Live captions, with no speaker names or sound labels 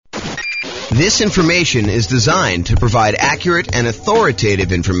This information is designed to provide accurate and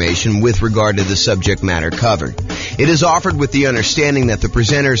authoritative information with regard to the subject matter covered. It is offered with the understanding that the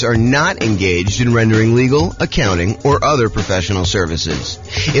presenters are not engaged in rendering legal, accounting, or other professional services.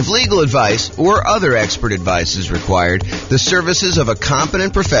 If legal advice or other expert advice is required, the services of a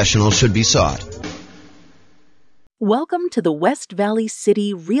competent professional should be sought. Welcome to the West Valley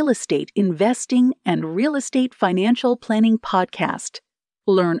City Real Estate Investing and Real Estate Financial Planning Podcast.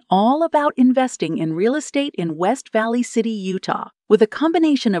 Learn all about investing in real estate in West Valley City, Utah, with a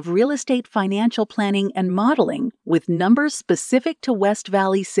combination of real estate financial planning and modeling with numbers specific to West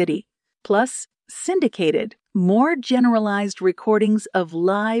Valley City, plus syndicated, more generalized recordings of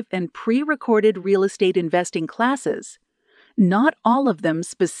live and pre-recorded real estate investing classes, not all of them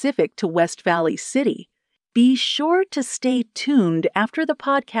specific to West Valley City. Be sure to stay tuned after the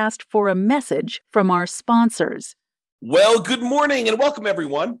podcast for a message from our sponsors. Well, good morning and welcome,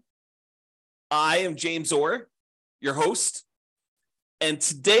 everyone. I am James Orr, your host, and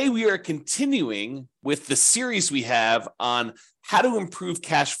today we are continuing with the series we have on how to improve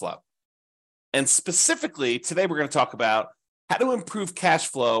cash flow. And specifically, today we're going to talk about how to improve cash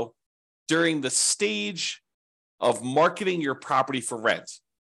flow during the stage of marketing your property for rent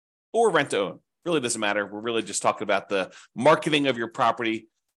or rent to own. Really doesn't matter. We're really just talking about the marketing of your property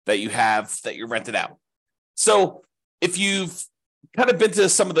that you have that you're rented out. So if you've kind of been to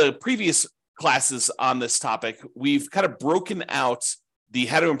some of the previous classes on this topic, we've kind of broken out the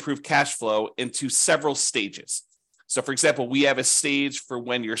how to improve cash flow into several stages. So for example, we have a stage for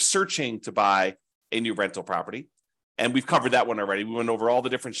when you're searching to buy a new rental property. And we've covered that one already. We went over all the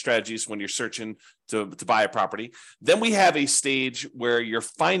different strategies when you're searching to buy a property. Then we have a stage where you're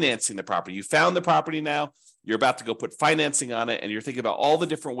financing the property. You found the property now, you're about to go put financing on it, and you're thinking about all the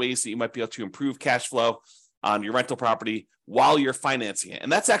different ways that you might be able to improve cash flow on your rental property while you're financing it.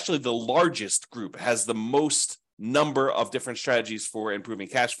 And that's actually the largest group. It has the most number of different strategies for improving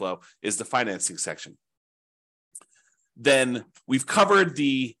cash flow is the financing section. Then we've covered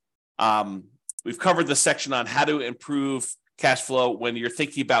the section on how to improve cash flow when you're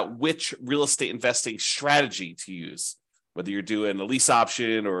thinking about which real estate investing strategy to use, whether you're doing a lease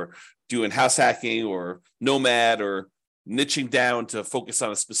option or doing house hacking or nomad or niching down to focus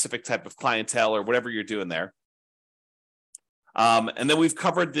on a specific type of clientele or whatever you're doing there. And then we've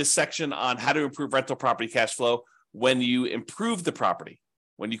covered this section on how to improve rental property cash flow when you improve the property,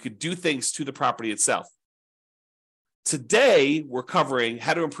 when you could do things to the property itself. Today, we're covering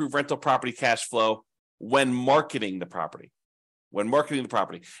how to improve rental property cash flow when marketing the property.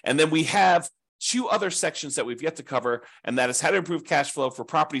 And then we have two other sections that we've yet to cover, and that is how to improve cash flow for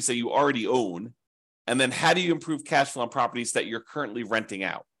properties that you already own, and then how do you improve cash flow on properties that you're currently renting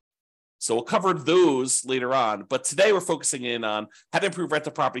out. So we'll cover those later on, but today we're focusing in on how to improve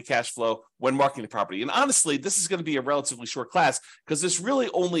rental property cash flow when marketing the property. And honestly, this is going to be a relatively short class because there's really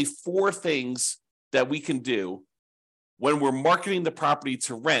only 4 things that we can do when we're marketing the property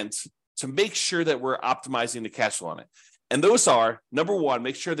to rent to make sure that we're optimizing the cash flow on it. And those are, number 1,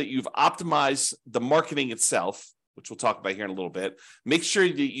 make sure that you've optimized the marketing itself, which we'll talk about here in a little bit. Make sure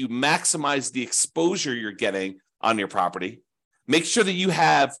that you maximize the exposure you're getting on your property. Make sure that you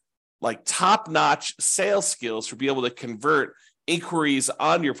have like top-notch sales skills to be able to convert inquiries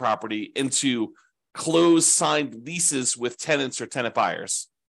on your property into closed signed leases with tenants or tenant buyers.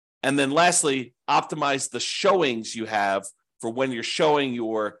 And then lastly, optimize the showings you have for when you're showing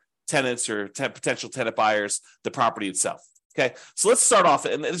your tenants or potential tenant buyers the property itself. Okay, so let's start off,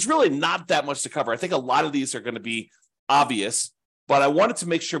 and there's really not that much to cover. I think a lot of these are going to be obvious, but I wanted to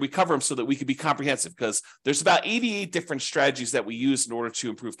make sure we cover them so that we could be comprehensive because there's about 88 different strategies that we use in order to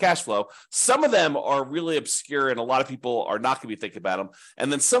improve cash flow. Some of them are really obscure and a lot of people are not going to be thinking about them. And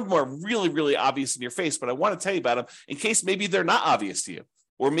then some of them are really, really obvious in your face, but I want to tell you about them in case maybe they're not obvious to you,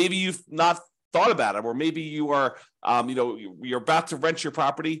 or maybe you've not thought about them, or maybe you are, you're about to rent your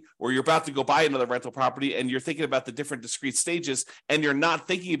property or you're about to go buy another rental property and you're thinking about the different discrete stages and you're not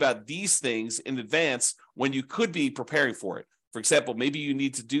thinking about these things in advance when you could be preparing for it. For example, maybe you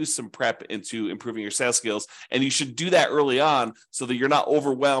need to do some prep into improving your sales skills, and you should do that early on so that you're not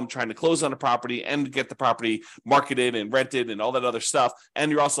overwhelmed trying to close on a property and get the property marketed and rented and all that other stuff.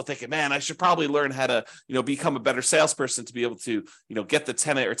 And you're also thinking, man, I should probably learn how to, become a better salesperson to be able to, get the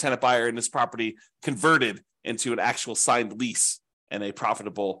tenant or tenant buyer in this property converted into an actual signed lease and a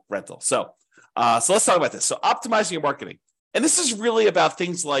profitable rental. So let's talk about this. So optimizing your marketing. And this is really about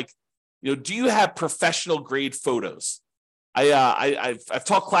things like, do you have professional grade photos? I've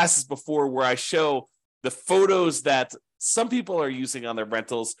taught classes before where I show the photos that some people are using on their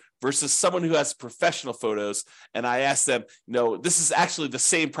rentals versus someone who has professional photos. And I ask them, this is actually the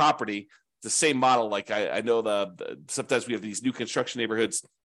same property, the same model. Like I know sometimes we have these new construction neighborhoods,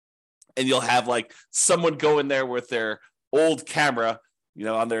 and you'll have like someone go in there with their old camera,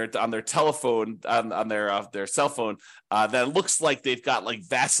 on their telephone, on their cell phone, that looks like they've got like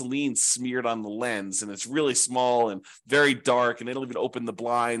Vaseline smeared on the lens, and it's really small and very dark, and they don't even open the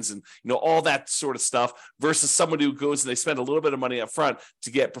blinds, and all that sort of stuff. Versus someone who goes and they spend a little bit of money up front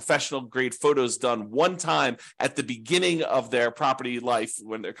to get professional grade photos done one time at the beginning of their property life,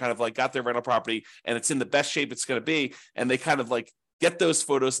 when they're kind of like got their rental property and it's in the best shape it's going to be, and they kind of like get those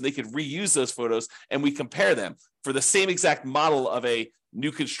photos and they could reuse those photos, and we compare them for the same exact model of a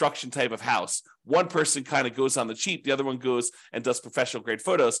new construction type of house. One person kind of goes on the cheap, the other one goes and does professional grade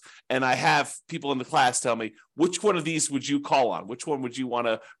photos. And I have people in the class tell me, which one of these would you call on? Which one would you want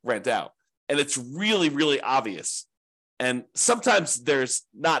to rent out? And it's really, really obvious. And sometimes there's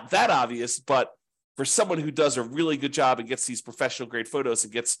not that obvious, but for someone who does a really good job and gets these professional grade photos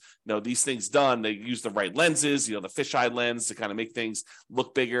and gets these things done, they use the right lenses, the fisheye lens to kind of make things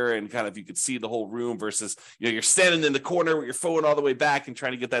look bigger, and kind of you could see the whole room versus you're standing in the corner with your phone all the way back and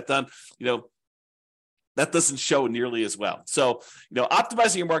trying to get that done. That doesn't show nearly as well. So,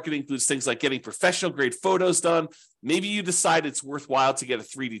 optimizing your marketing includes things like getting professional grade photos done. Maybe you decide it's worthwhile to get a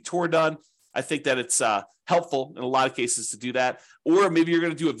 3D tour done. I think that it's helpful in a lot of cases to do that. Or maybe you're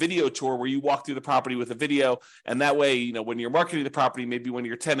going to do a video tour where you walk through the property with a video. And that way, when you're marketing the property, maybe when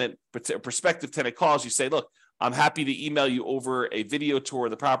your prospective tenant calls, you say, look, I'm happy to email you over a video tour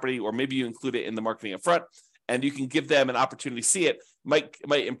of the property, or maybe you include it in the marketing up front, and you can give them an opportunity to see it. Might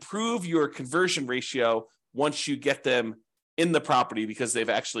improve your conversion ratio once you get them in the property, because they've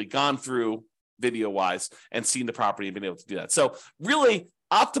actually gone through video-wise and seen the property and been able to do that. So really,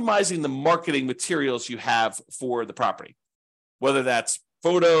 optimizing the marketing materials you have for the property, whether that's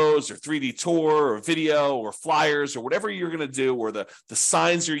photos or 3D tour or video or flyers or whatever you're going to do, or the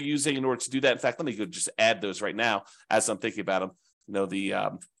signs you're using in order to do that. In fact, let me go just add those right now as I'm thinking about them.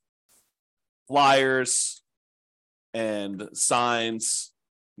 The flyers and signs,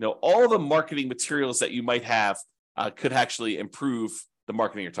 all the marketing materials that you might have could actually improve the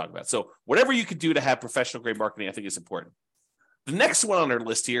marketing you're talking about. So whatever you could do to have professional grade marketing, I think is important. The next one on our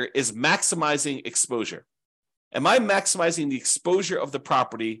list here is maximizing exposure. Am I maximizing the exposure of the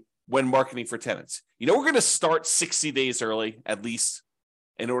property when marketing for tenants? We're going to start 60 days early, at least,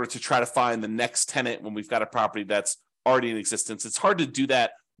 in order to try to find the next tenant when we've got a property that's already in existence. It's hard to do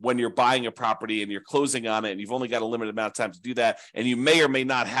that when you're buying a property and you're closing on it, and you've only got a limited amount of time to do that, and you may or may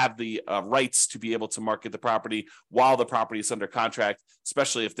not have the rights to be able to market the property while the property is under contract,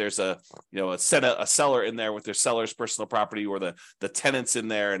 especially if there's a seller in there with their seller's personal property, or the tenants in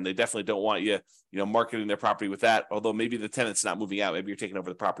there, and they definitely don't want you marketing their property with that, although maybe the tenant's not moving out, maybe you're taking over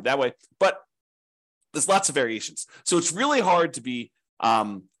the property that way. But there's lots of variations. So it's really hard to be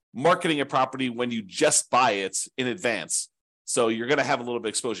marketing a property when you just buy it in advance. So you're going to have a little bit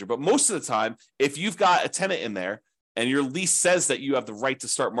of exposure. But most of the time, if you've got a tenant in there and your lease says that you have the right to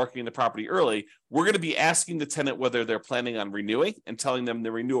start marketing the property early, we're going to be asking the tenant whether they're planning on renewing, and telling them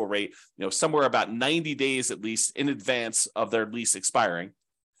the renewal rate, somewhere about 90 days at least in advance of their lease expiring.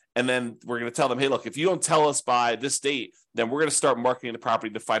 And then we're going to tell them, hey, look, if you don't tell us by this date, then we're going to start marketing the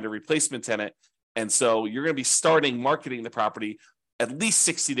property to find a replacement tenant. And so you're going to be starting marketing the property at least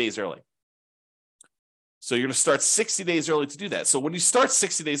 60 days early. So you're going to start 60 days early to do that. So when you start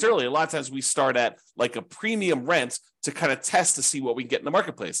 60 days early, a lot of times we start at like a premium rent to kind of test to see what we can get in the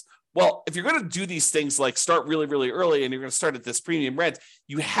marketplace. Well, if you're going to do these things like start really, really early, and you're going to start at this premium rent,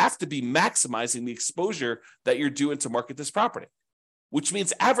 you have to be maximizing the exposure that you're doing to market this property, which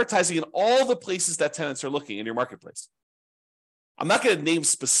means advertising in all the places that tenants are looking in your marketplace. I'm not going to name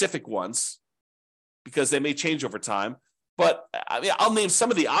specific ones because they may change over time. But I'll name some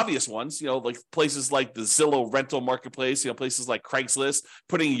of the obvious ones, like places like the Zillow rental marketplace, places like Craigslist,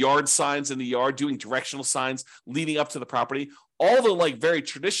 putting yard signs in the yard, doing directional signs leading up to the property, all the like very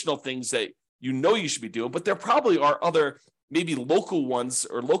traditional things that you should be doing. But there probably are other maybe local ones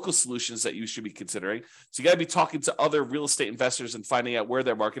or local solutions that you should be considering. So you got to be talking to other real estate investors and finding out where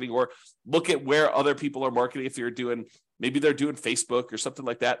they're marketing, or look at where other people are marketing. If maybe they're doing Facebook or something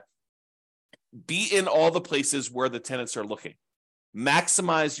like that. Be in all the places where the tenants are looking.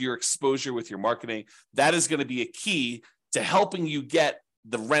 Maximize your exposure with your marketing. That is going to be a key to helping you get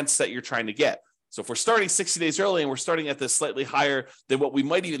the rents that you're trying to get. So if we're starting 60 days early and we're starting at this slightly higher than what we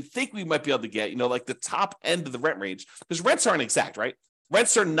might even think we might be able to get, like the top end of the rent range, because rents aren't exact, right?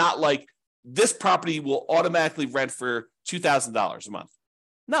 Rents are not like this property will automatically rent for $2,000 a month.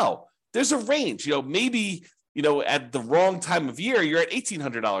 No, there's a range. Maybe, at the wrong time of year, you're at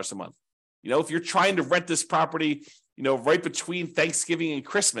 $1,800 a month. If you're trying to rent this property, right between Thanksgiving and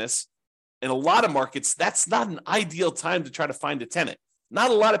Christmas, in a lot of markets, that's not an ideal time to try to find a tenant.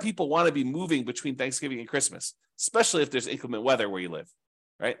 Not a lot of people want to be moving between Thanksgiving and Christmas, especially if there's inclement weather where you live,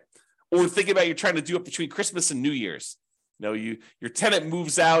 right? Or think about you're trying to do it between Christmas and New Year's. Your tenant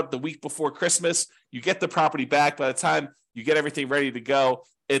moves out the week before Christmas, you get the property back. By the time you get everything ready to go,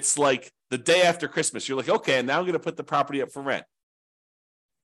 it's like the day after Christmas. You're like, okay, now I'm going to put the property up for rent.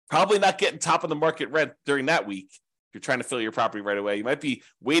 Probably not getting top of the market rent during that week. You're trying to fill your property right away. You might be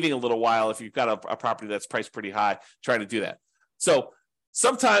waiting a little while if you've got a property that's priced pretty high, trying to do that. So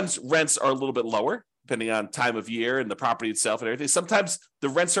sometimes rents are a little bit lower, depending on time of year and the property itself and everything. Sometimes the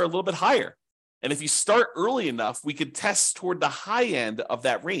rents are a little bit higher. And if you start early enough, we could test toward the high end of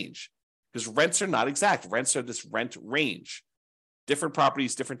that range, because rents are not exact. Rents are this rent range. Different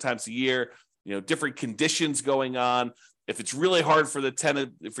properties, different times of year, different conditions going on. If it's really hard for the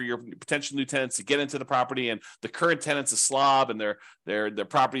tenant, for your potential new tenants to get into the property, and the current tenant's a slob and their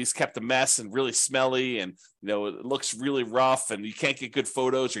property's kept a mess and really smelly, and it looks really rough, and you can't get good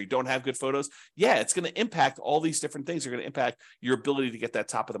photos, or you don't have good photos, it's going to impact all these different things. Are going to impact your ability to get that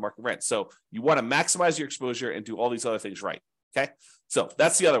top of the market rent. So you want to maximize your exposure and do all these other things right. Okay, so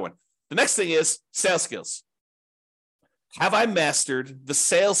that's the other one. The next thing is sales skills. Have I mastered the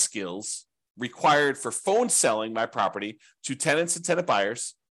sales skills required for phone selling my property to tenants and tenant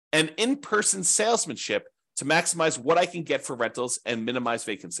buyers, and in-person salesmanship to maximize what I can get for rentals and minimize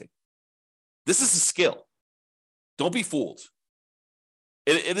vacancy? This is a skill. Don't be fooled.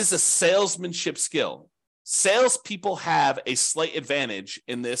 It is a salesmanship skill. Salespeople have a slight advantage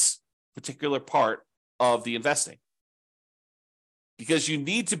in this particular part of the investing, because you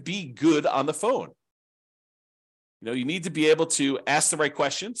need to be good on the phone. You need to be able to ask the right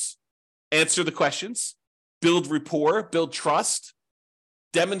questions, answer the questions, build rapport, build trust,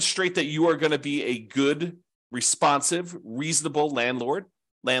 demonstrate that you are going to be a good, responsive, reasonable landlord,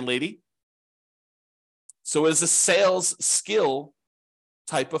 landlady. So it's a sales skill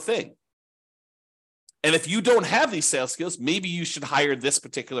type of thing. And if you don't have these sales skills, maybe you should hire this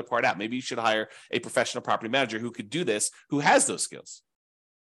particular part out. Maybe you should hire a professional property manager who could do this, who has those skills.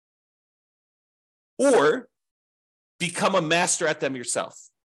 Or become a master at them yourself.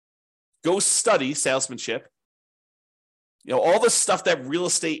 Go study salesmanship. All the stuff that real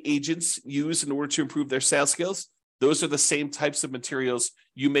estate agents use in order to improve their sales skills, those are the same types of materials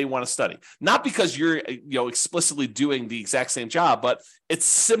you may want to study. Not because you're explicitly doing the exact same job, but it's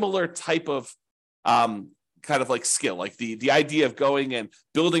similar type of kind of like skill, like the idea of going and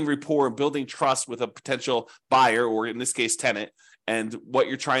building rapport and building trust with a potential buyer, or in this case, tenant, and what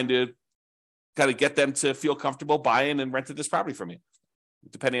you're trying to kind of get them to feel comfortable buying and renting this property from you,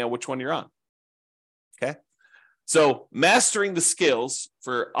 depending on which one you're on. Okay. So mastering the skills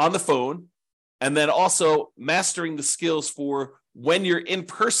for on the phone, and then also mastering the skills for when you're in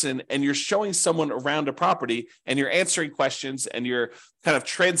person and you're showing someone around a property and you're answering questions and you're kind of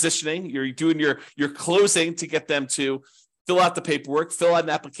transitioning, you're doing your closing to get them to fill out the paperwork, fill out an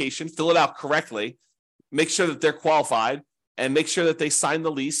application, fill it out correctly, make sure that they're qualified, and make sure that they sign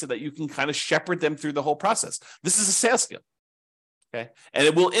the lease so that you can kind of shepherd them through the whole process. This is a sales skill. Okay. And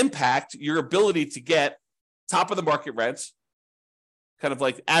it will impact your ability to get top of the market rent, kind of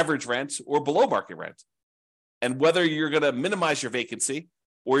like average rent, or below market rent, and whether you're going to minimize your vacancy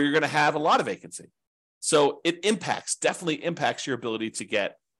or you're going to have a lot of vacancy. So it definitely impacts your ability to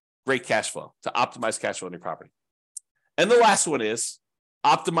get great cash flow, to optimize cash flow in your property. And the last one is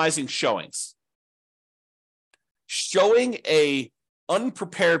optimizing showings. Showing a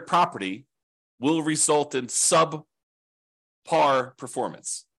unprepared property will result in subpar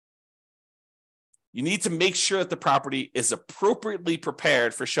performance. You need to make sure that the property is appropriately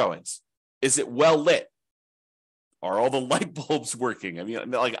prepared for showings. Is it well lit? Are all the light bulbs working? I mean,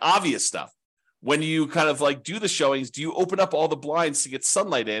 like obvious stuff. When you kind of like do the showings, do you open up all the blinds to get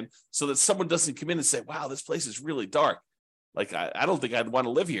sunlight in so that someone doesn't come in and say, wow, this place is really dark? Like, I don't think I'd want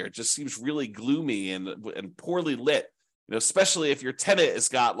to live here. It just seems really gloomy and poorly lit, especially if your tenant has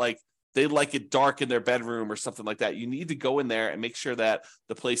got they like it dark in their bedroom or something like that. You need to go in there and make sure that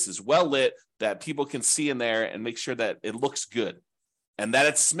the place is well lit, that people can see in there, and make sure that it looks good and that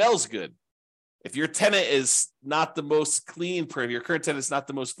it smells good. If your tenant is not the most clean, your current tenant is not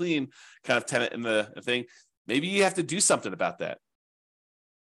the most clean kind of tenant in the thing, maybe you have to do something about that.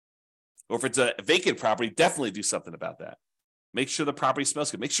 Or if it's a vacant property, definitely do something about that. Make sure the property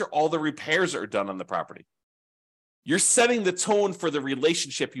smells good. Make sure all the repairs are done on the property. You're setting the tone for the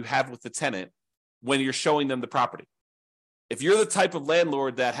relationship you have with the tenant when you're showing them the property. If you're the type of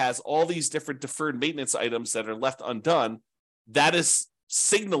landlord that has all these different deferred maintenance items that are left undone, that is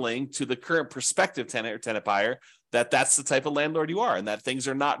signaling to the current prospective tenant or tenant buyer that that's the type of landlord you are and that things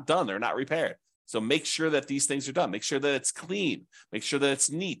are not done, they're not repaired. So make sure that these things are done. Make sure that it's clean. Make sure that it's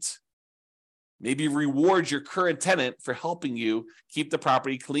neat. Maybe reward your current tenant for helping you keep the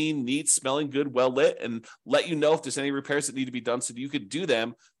property clean, neat, smelling good, well lit, and let you know if there's any repairs that need to be done so that you could do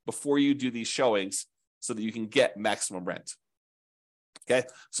them before you do these showings so that you can get maximum rent. Okay,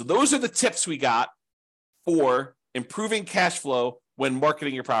 so those are the tips we got for improving cash flow when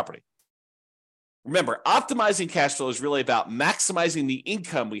marketing your property. Remember, optimizing cash flow is really about maximizing the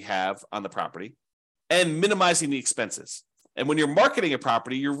income we have on the property and minimizing the expenses. And when you're marketing a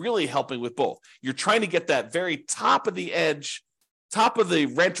property, you're really helping with both. You're trying to get that very top of the edge, top of the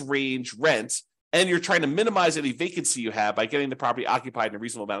rent range rent, and you're trying to minimize any vacancy you have by getting the property occupied in a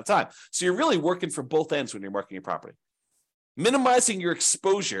reasonable amount of time. So you're really working from both ends when you're marketing your property. Minimizing your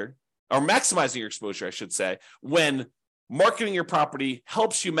exposure, or maximizing your exposure, I should say, when marketing your property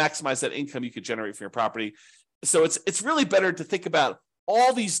helps you maximize that income you could generate from your property. So it's really better to think about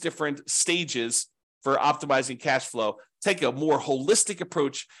all these different stages for optimizing cash flow. Take a more holistic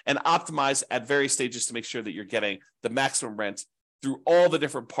approach and optimize at various stages to make sure that you're getting the maximum rent through all the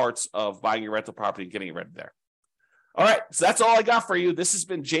different parts of buying your rental property and getting it rented there. All right, so that's all I got for you. This has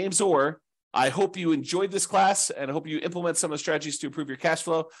been James Orr. I hope you enjoyed this class and I hope you implement some of the strategies to improve your cash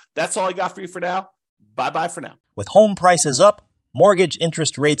flow. That's all I got for you for now. Bye-bye for now. With home prices up, mortgage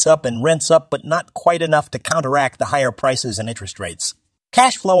interest rates up, and rents up, but not quite enough to counteract the higher prices and interest rates,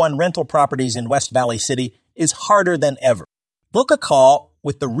 cash flow on rental properties in West Valley City is harder than ever. Book a call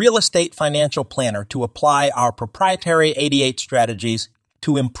with the Real Estate Financial Planner to apply our proprietary 88 strategies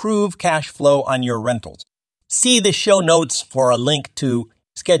to improve cash flow on your rentals. See the show notes for a link to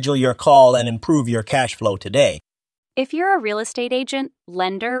schedule your call and improve your cash flow today. If you're a real estate agent,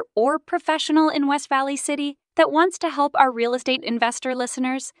 lender, or professional in West Valley City that wants to help our real estate investor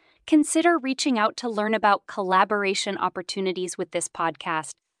listeners, consider reaching out to learn about collaboration opportunities with this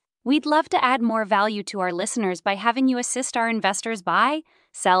podcast. We'd love to add more value to our listeners by having you assist our investors buy,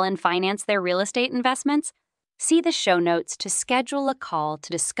 sell, and finance their real estate investments. See the show notes to schedule a call to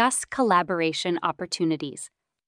discuss collaboration opportunities.